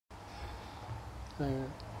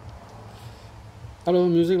Hello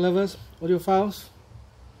music lovers, audiophiles.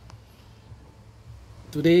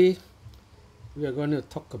 Today we are going to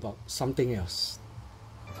talk about something else.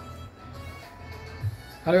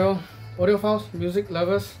 Hello audiophiles, music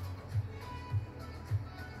lovers.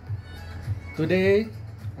 Today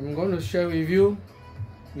I'm going to share with you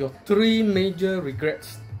your 3 major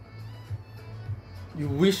regrets you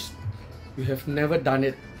wish you have never done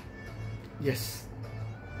it. Yes.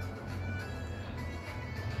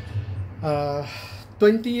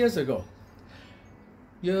 20 years ago,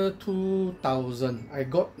 year 2000, I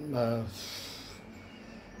got a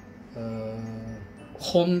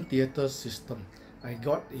home theater system. I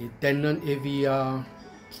got a Denon AVR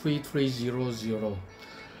 3300.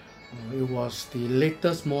 It was the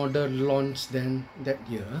latest model launched then that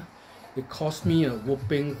year. It cost me a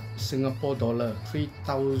whopping Singapore dollar,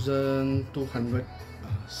 3,200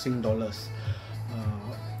 Sing dollars.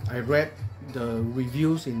 I read the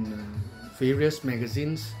reviews in various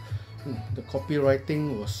magazines. The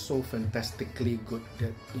copywriting was so fantastically good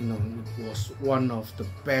that it was one of the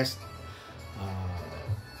best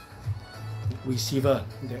receiver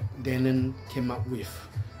that Denon came up with.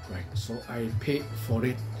 Right, so I paid for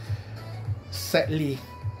it. Sadly,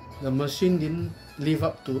 the machine didn't live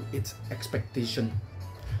up to its expectation.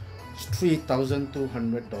 It's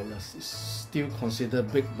 $3,200. It's still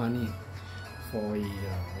considered big money for a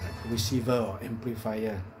receiver or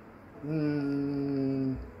amplifier.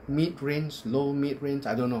 Mid-range, low mid-range,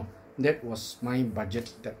 I don't know. That was my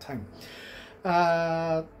budget at that time.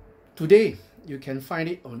 Today you can find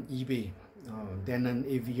it on eBay. Denon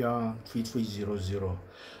AVR 3300.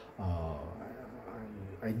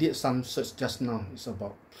 I did some search just now. It's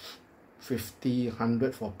about 50,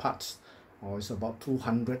 100 for parts, or it's about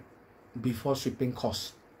 200 before shipping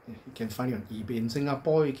costs. You can find it on eBay. In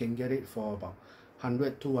Singapore you can get it for about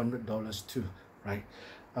 $100, $200 too, right?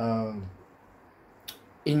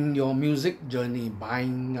 In your music journey,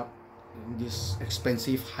 buying up this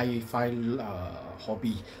expensive hi-fi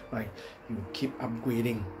hobby, right, you keep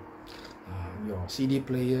upgrading your CD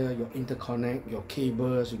player, your interconnect, your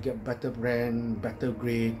cables. You get better brand, better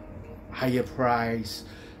grade, higher price.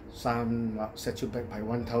 Some set you back by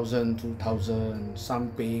 $1,000, $2,000, some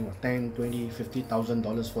paying $10,000, $20,000,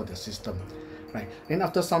 $50,000 for the system, right? And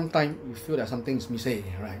after some time you feel that something is missing,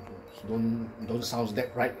 right? Don't sound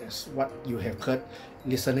that right as what you have heard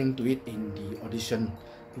listening to it in the audition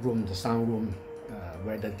room, the sound room,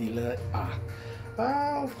 where the dealer are.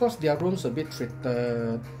 Of course their rooms a bit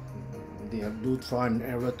treated. They do try and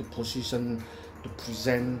error to position, to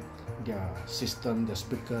present their system, the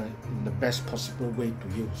speaker in the best possible way to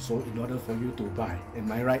you. So in order for you to buy,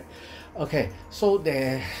 am I right? Okay, so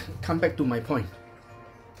there, come back to my point.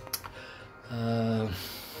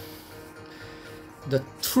 The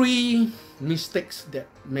 3 mistakes that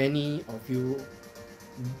many of you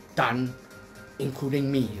done,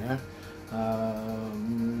 including me.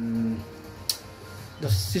 The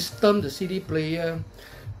system, the CD player,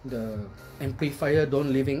 the amplifier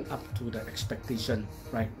don't living up to the expectation,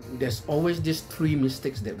 right? There's always these 3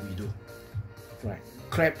 mistakes that we do, right?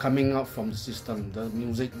 Crap coming out from the system, the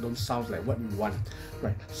music don't sound like what you want,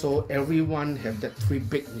 right? So everyone have that 3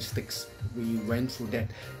 big mistakes. We went through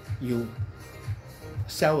that. You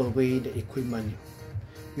sell away the equipment,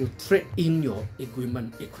 you trade in your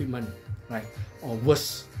equipment, right? Or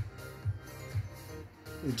worse,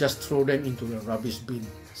 you just throw them into the rubbish bin.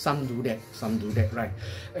 Some do that, right?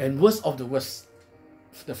 And worst of the worst,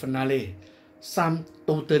 the finale, some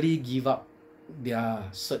totally give up their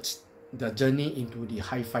search, the journey into the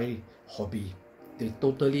hi-fi hobby. They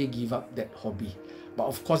totally give up that hobby. But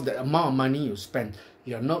of course, the amount of money you spend,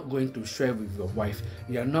 you are not going to share with your wife.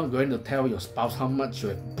 You are not going to tell your spouse how much you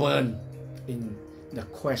have burned in the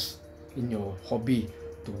quest in your hobby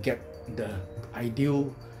to get the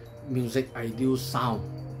ideal music, ideal sound,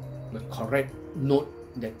 the correct note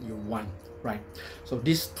that you want, right? So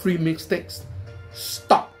these 3 mistakes,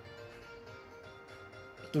 stop.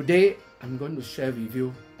 Today I'm going to share with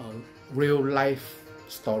you a real life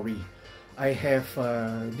story. I have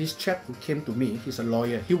this chap who came to me. He's a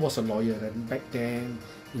lawyer. He was a lawyer and back then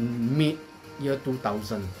in mid year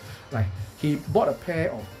 2000, right? He bought a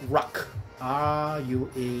pair of RUARK,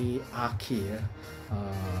 R-U-A-R-K,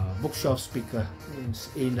 bookshelf speaker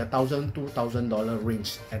in the $1,000, $2,000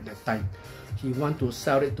 range at that time. He want to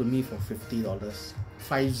sell it to me for $50,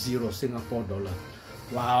 50 Singapore dollar.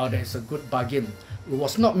 Wow, that's a good bargain. It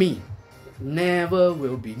was not me, never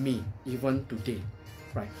will be me, even today,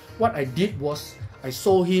 right? What I did was I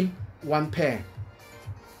sold him 1 pair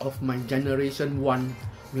of my Generation 1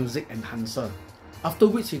 Music Enhancer. After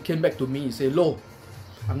which he came back to me, he said, "Lo,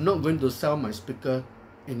 I'm not going to sell my speaker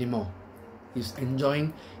anymore. He's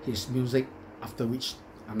enjoying his music, after which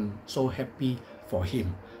I'm so happy for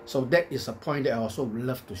him. So that is a point that I also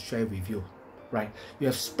love to share with you, right? You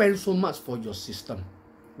have spent so much for your system,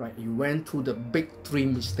 right? You went through the big 3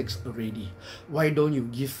 mistakes already. Why don't you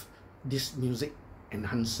give this music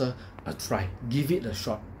enhancer a try? Give it a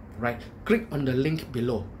shot, right? Click on the link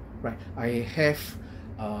below, right? I have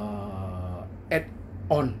add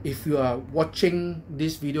on. If you are watching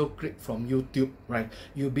this video clip from YouTube, right,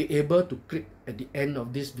 you'll be able to click at the end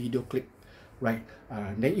of this video clip, right?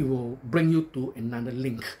 Then it will bring you to another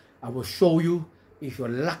link. I will show you, if you're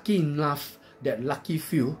lucky enough, that lucky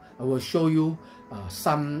few, I will show you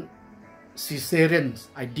some cesareans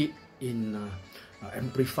I did in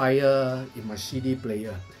amplifier, in my CD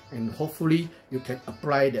player, and hopefully you can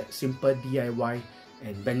apply that simple DIY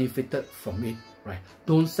and benefited from it, right?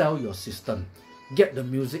 Don't sell your system. Get the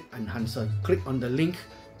music enhancer. Click on the link.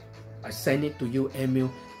 I send it to you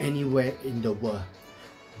email anywhere in the world.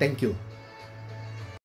 Thank you.